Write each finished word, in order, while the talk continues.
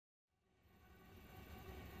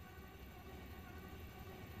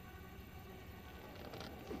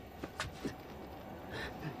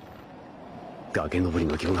崖登り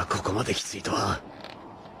の行がここまできついとは。っ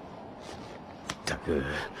たく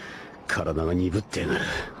体が鈍ってやが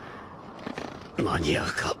る。間に合う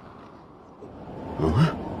か。ん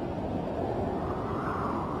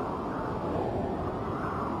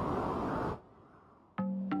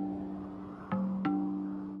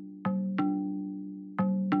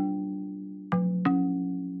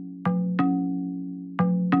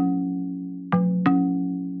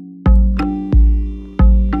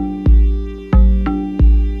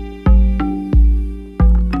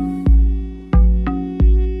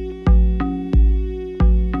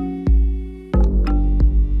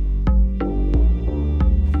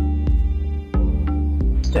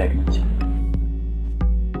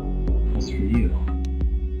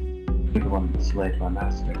？Slayed my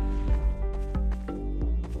master.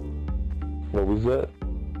 What was that?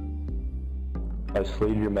 I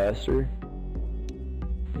slayed your master?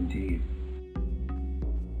 Indeed.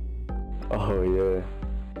 Oh yeah,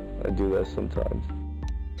 I do that sometimes.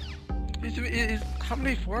 How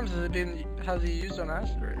many forms has he used on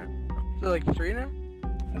Aster? Is it like 3 now?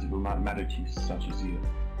 As it will not matter to you such as you.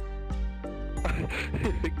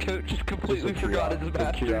 Coach just completely forgot his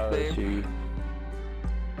master's name.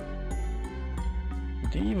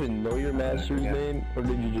 Do you even know your master's name, or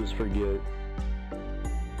did you just forget?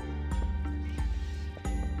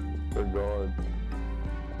 They're gone.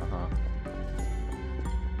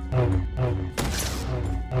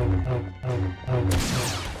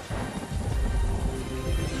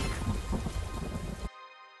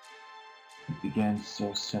 It began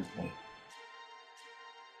so simply.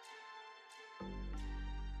 A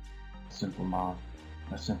simple mob,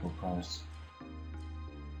 a simple premise.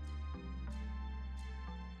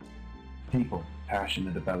 People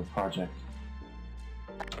passionate about a project.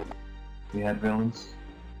 We had villains,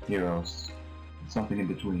 heroes, and something in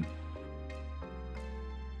between.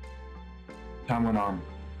 Time went on,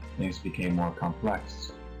 things became more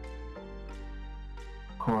complex.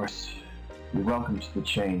 Of course, we welcomed the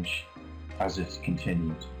change as it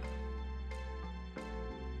continued.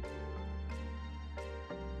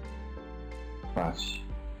 But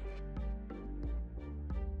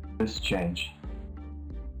this change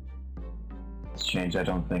I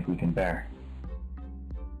don't think we can bear.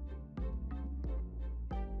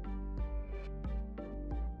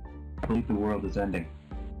 I believe the world is ending.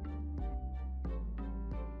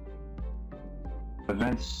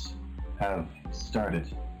 Events have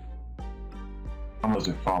started. Dominoes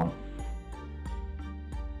are falling.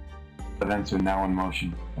 Events are now in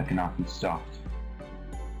motion that cannot be stopped.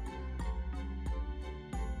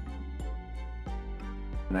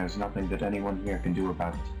 And there's nothing that anyone here can do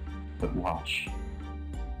about it but watch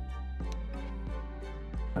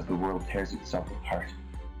as the world tears itself apart.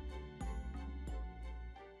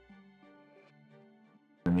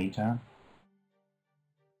 In the meantime,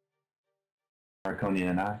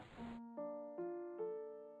 IROCONIAN and I,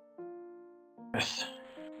 yes,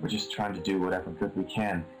 we're just trying to do whatever good we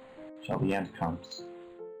can till the end comes.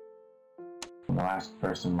 When the last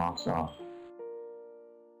person locks off,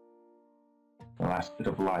 the last bit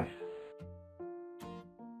of life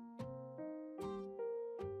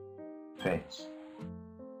fades.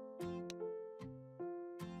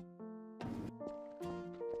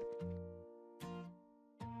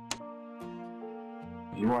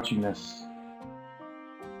 If you're watching this,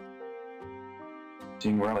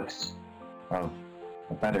 seeing relics of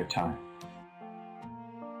a better time,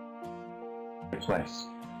 a place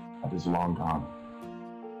that is long gone.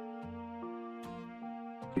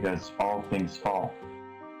 Because all things fall.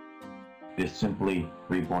 It is simply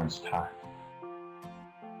Reborn's time.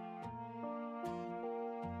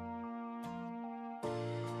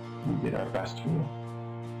 We did our best for you.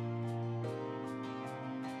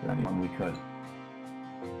 For anyone we could.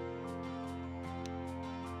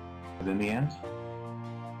 But in the end,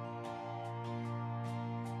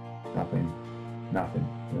 nothing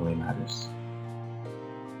really matters.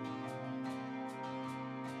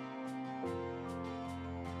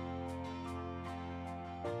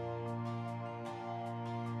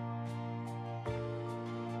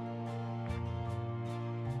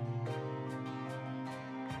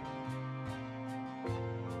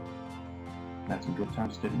 Had some good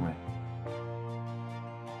times, didn't we?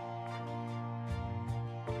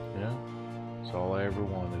 Yeah, that's all I ever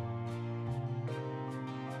wanted.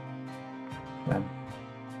 Then,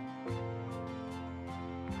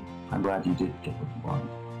 I'm glad you did get what you wanted.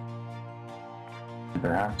 And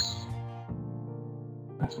perhaps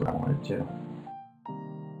that's what I wanted too.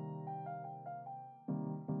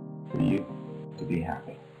 For you to be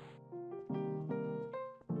happy.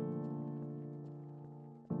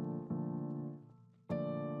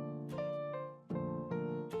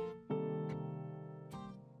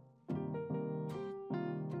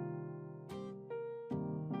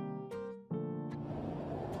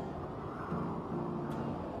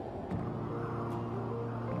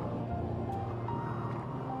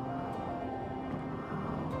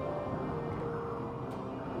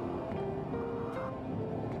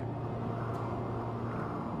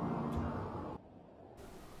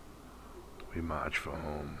 We march for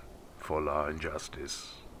home, for law and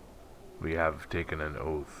justice. We have taken an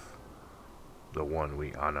oath, the one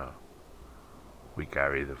we honor. We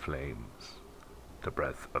carry the flames, the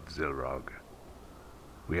breath of Zilrog.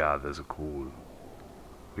 We are the Zakul.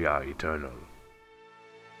 We are eternal.